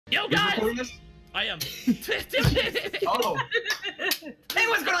Yo, guys! I am. Oh. Hey,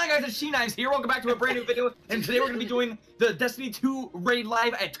 what's going on, guys? It's SheKnives here. Welcome back to a brand new video. And today we're going to be doing the Destiny 2 raid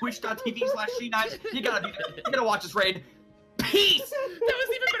live at twitch.tv/SheKnives. You gotta watch this raid. Peace! That was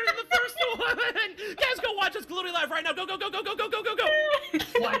even better than the first one! Guys, go watch us globally live right now. Go, go, go, go, go, go, go, go, go!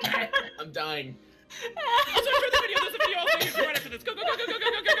 I'm dying. Also, enjoy the video. There's a video also here right after this. Go, go, go, go, go, go,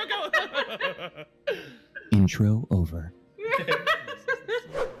 go, go, go, go! Intro over.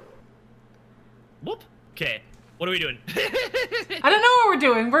 Whoop. Okay. What are we doing? I don't know what we're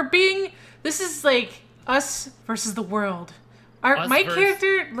doing. This is like us versus the world. My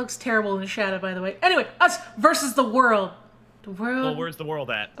character looks terrible in the shadow, by the way. Anyway, us versus the world. The world. Well, where's the world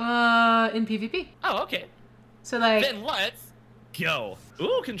at? In PvP. Oh, okay. So like. Then let's go.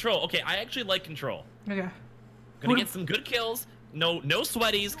 Ooh, control. Okay, I actually like control. Okay. Gonna get some good kills. No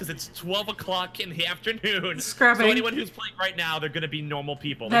sweaties, because it's 12 o'clock in the afternoon. Scrubbing. So anyone who's playing right now, they're gonna be normal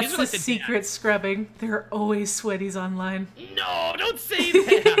people. That's the secret scrubbing. There are always sweaties online. No, don't say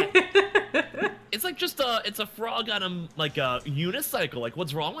that. It's like just it's a frog on a unicycle. Like,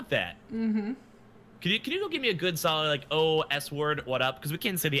 what's wrong with that? Mm-hmm. Can you go give me a good solid like S word? What up? Because we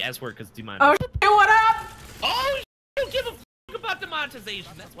can't say the S word because do you mind? Oh, what up? Oh, you don't give a f about the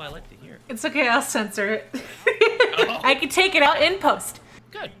monetization. That's why I like to hear. It's okay. I'll censor it. Oh. I can take it out in post.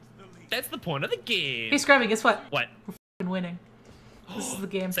 Good. That's the point of the game. Hey, Scrubby, guess what? What? We're f***ing winning. This is the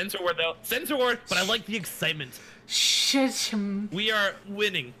game. Censor word, though. Censor word, but I like the excitement. Shit. We are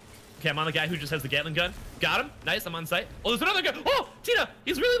winning. Okay, I'm on the guy who just has the Gatling gun. Got him. Nice, I'm on site. Oh, there's another guy. Oh, Tina,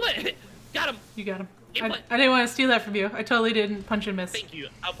 he's really lit. Got him. You got him. I didn't want to steal that from you. I totally didn't punch and miss. Thank you.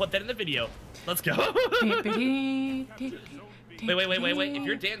 I'll put that in the video. Let's go. Wait. If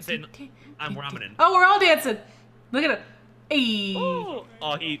you're dancing, I'm ramening. Oh, we're all dancing. Look at it. Hey. Oh,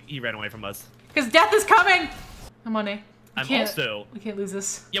 he ran away from us. Because death is coming. I'm on A. We can't lose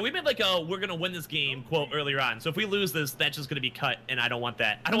this. Yeah, we made like a we're gonna win this game quote earlier on. So if we lose this, that's just gonna be cut, and I don't want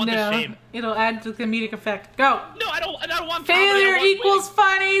that. I don't want this shame. It'll add to the comedic effect. Go. No, I don't want failure equals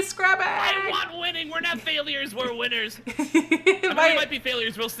funny. Scrub it. I want winning. We're not failures. We're winners. We might be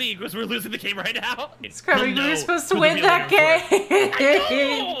failures. We'll see because we're losing the game right now. Scrubby, we were supposed to win that game. I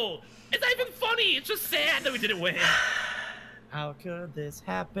know. It's not even funny. It's just sad that we didn't win. How could this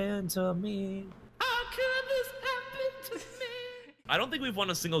happen to me? How could this happen to me? I don't think we've won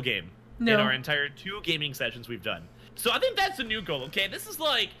a single game in our entire 2 gaming sessions we've done. So I think that's a new goal, okay? This is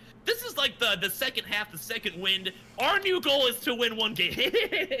like the second half, the second wind. Our new goal is to win 1 game.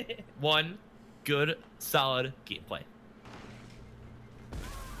 1 good, solid gameplay.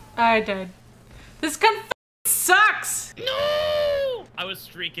 I died. This gun sucks! No! I was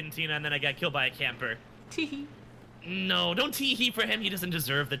streaking, Tina, and then I got killed by a camper. Teehee. No, don't teehee for him. He doesn't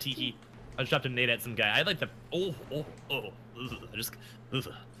deserve the teehee. I just dropped a nade at some guy. I like the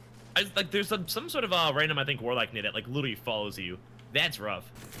there's some sort of random I think warlock nade that like literally follows you. That's rough.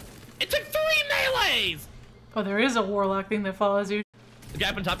 It took 3 melees. Oh, there is a warlock thing that follows you. The guy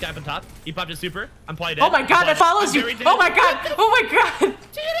up on top. He popped his super. I'm probably dead. Oh my god, that follows you! Oh my god! Oh my god!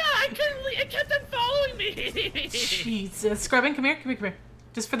 Tina, it kept on following me. Jesus, Scrubbing, come here.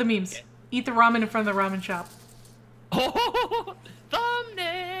 Just for the memes. Okay. Eat the ramen in front of the ramen shop. Oh,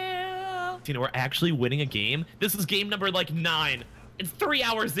 thumbnail! Tina, we're actually winning a game. This is game number like 9. It's 3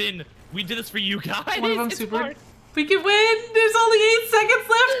 hours in. We did this for you guys. One of them super. Hard. We can win. There's only 8 seconds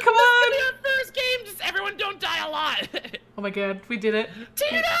left. Come on. This is our first game. Just everyone don't die a lot. Oh my god, we did it.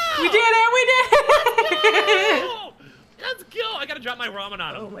 Tina! We did it. Let's go. I gotta drop my ramen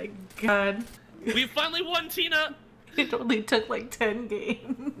on him. Oh my god. We finally won, Tina. It only took like 10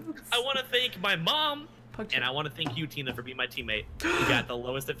 games. I want to thank my mom. And I want to thank you, Tina, for being my teammate. You got the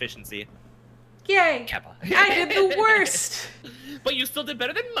lowest efficiency. Yay! Kappa. I did the worst! But you still did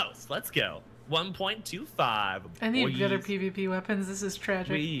better than most. Let's go. 1.25. I need better PvP weapons. This is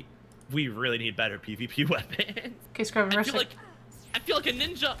tragic. We really need better PvP weapons. Okay, Scrub, I feel like a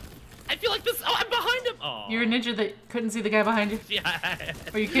ninja. I feel like this. Oh, I'm behind him. Oh. You're a ninja that couldn't see the guy behind you. Yeah.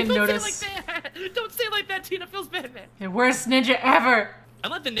 Or you couldn't notice. Don't say like that. Don't say like that. Tina feels bad, man. The worst ninja ever. I'm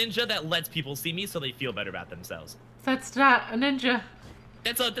like the ninja that lets people see me so they feel better about themselves. That's not a ninja.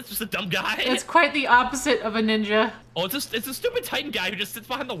 That's just a dumb guy. It's quite the opposite of a ninja. Oh, it's a stupid Titan guy who just sits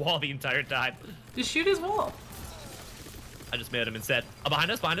behind the wall the entire time. Just shoot his wall. I just made him instead. Oh,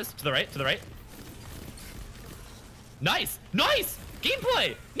 behind us, to the right. Nice!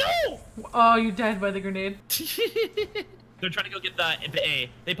 Gameplay! No! Oh, you died by the grenade. They're trying to go get the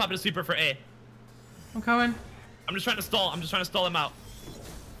A. They popped a super for A. I'm coming. I'm just trying to stall him out.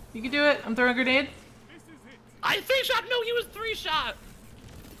 You can do it. I'm throwing a grenade. I 3-shot. No, he was 3-shot.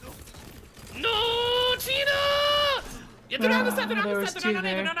 No, Tina! Yeah, they're not on the set. They're not on there the was set. They're two not on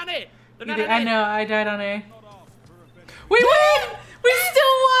A. They're there. not on A. They're You not did- on A. I know, I died on A. We win! We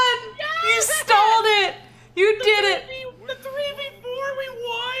still won! You stalled it! You did it! The 3v4, we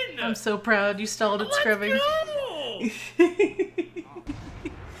won! I'm so proud. You stalled it, scrubbing. Let's go!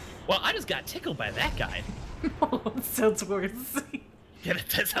 Well, I just got tickled by that guy. Oh, it sounds worse. Yeah,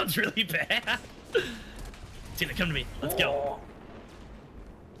 that sounds really bad. Tina, come to me. Let's go.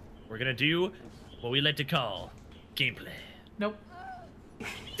 We're gonna do what we like to call gameplay. Nope. You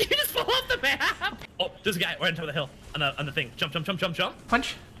just fall off the map! Oh, there's a guy right on top of the hill. On the thing. Jump, jump, jump, jump, jump.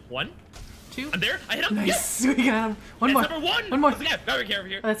 Punch. 1. 2. I'm there. I hit him. Nice. Yes. We got him. One That's more. number 1. One more. There's a guy. Over here, over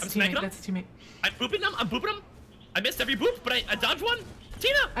here. Oh, that's I'm a smacking teammate. him. That's a teammate. I'm booping him. I'm booping him. I missed every boop, but I dodged one.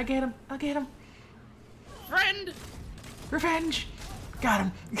 Tina! I get him. I'll get him. Friend! Revenge. Got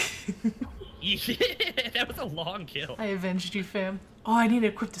him. Yeah, that was a long kill. I avenged you, fam. Oh, I need to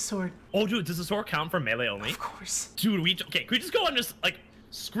equip the sword. Oh, dude, does the sword count for melee only? Of course. Dude, okay, could we just go and just, like,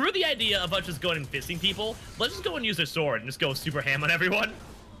 screw the idea of us just going and fisting people? Let's just go and use their sword and just go super ham on everyone.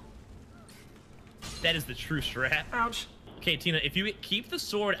 That is the true strat. Ouch. Okay, Tina, if you keep the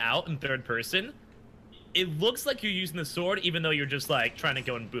sword out in third person, it looks like you're using the sword even though you're just, like, trying to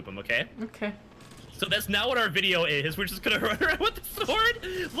go and boop them, okay? Okay. So that's not what our video is. We're just gonna run around with the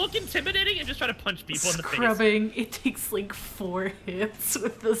sword, look intimidating, and just try to punch people in the face. Scrubbing. It takes like 4 hits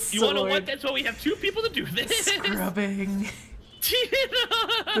with the sword. You wanna what? That's why we have 2 people to do this. Scrubbing. Tina!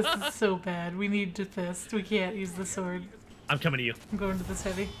 This is so bad. We need to fist. We can't use the sword. I'm coming to you. I'm going to this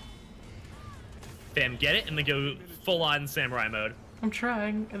heavy. Bam, get it, and then go full-on samurai mode. I'm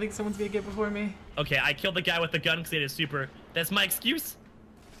trying. I think someone's gonna get before me. Okay, I killed the guy with the gun because he had a super. That's my excuse.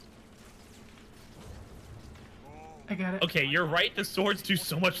 I got it. Okay, you're right. The swords do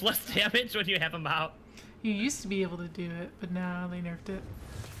so much less damage when you have them out. You used to be able to do it, but now they nerfed it.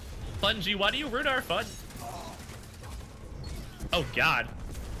 Bungie, why do you ruin our fun? Oh, God.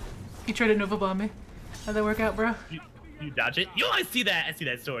 You tried to Nova bomb me. How'd that work out, bro? You dodge it? Yo, I see that. I see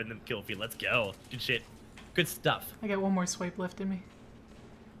that sword in the kill field. Let's go. Good shit. Good stuff. I got one more swipe left in me.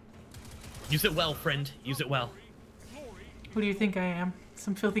 Use it well, friend. Use it well. Who do you think I am?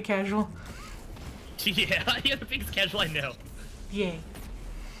 Some filthy casual? Yeah, you're the biggest casual I know. Yay.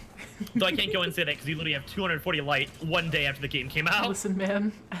 Though I can't go and say that because you literally have 240 light one day after the game came out. Listen,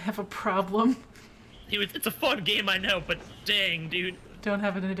 man, I have a problem. It's a fun game, I know, but dang, dude. Don't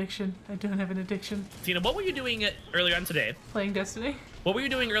have an addiction. I don't have an addiction. Tina, what were you doing earlier on today? Playing Destiny? What were you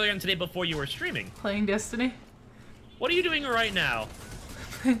doing earlier on today before you were streaming? Playing Destiny? What are you doing right now?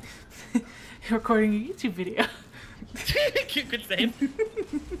 Recording a YouTube video. Good save.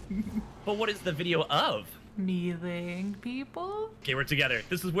 But what is the video of? Mealing people? Okay, we're together.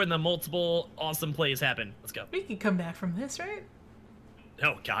 This is when the multiple awesome plays happen. Let's go. We can come back from this, right?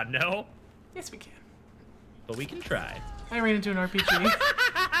 Oh, God, no. Yes, we can. But we can try. I ran into an RPG.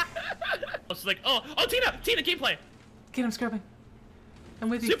 I was just like, oh, Tina, gameplay. Get him, scrubbing. I'm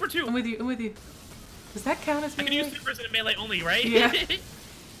with you. Super 2. I'm with you. I'm with you. Does that count as I melee? can use supers in a melee only, right? Yeah.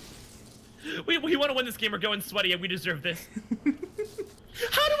 we want to win this game. We're going sweaty, and we deserve this.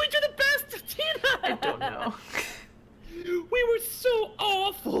 How do we do the best, Tina? I don't know. We were so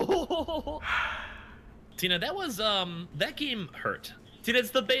awful. Tina, that was that game hurt. Tina, it's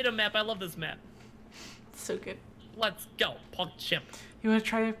the beta map. I love this map. So good. Let's go, punk chimp. You want to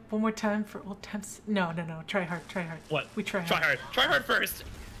try it one more time for old times? No. Try hard. What? We try hard. Try hard. Try hard first.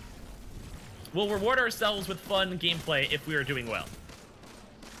 We'll reward ourselves with fun gameplay if we are doing well.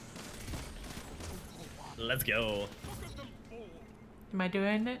 Let's go. Am I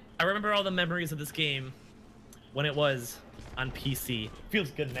doing it? I remember all the memories of this game when it was on PC.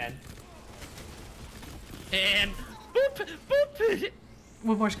 Feels good, man. And boop, boop.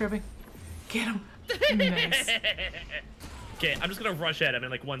 One more scrubbing. Get him. Nice. Okay, I'm just gonna rush at him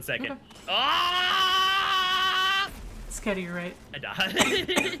in like 1 second. Okay. Ah! Scatty, you're right. I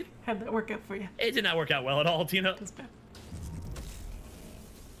died. How'd that work out for you? It did not work out well at all, Tina. That's bad.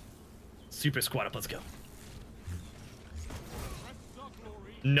 Super squad up, let's go.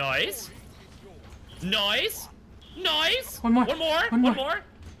 Nice. Nice. Nice. One more. One more. One One more. more.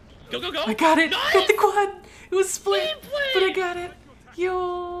 Go, go, go. I got it. Nice. Got the quad. It was split, Gameplay. but I got it.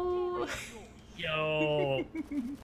 Yo. Yo.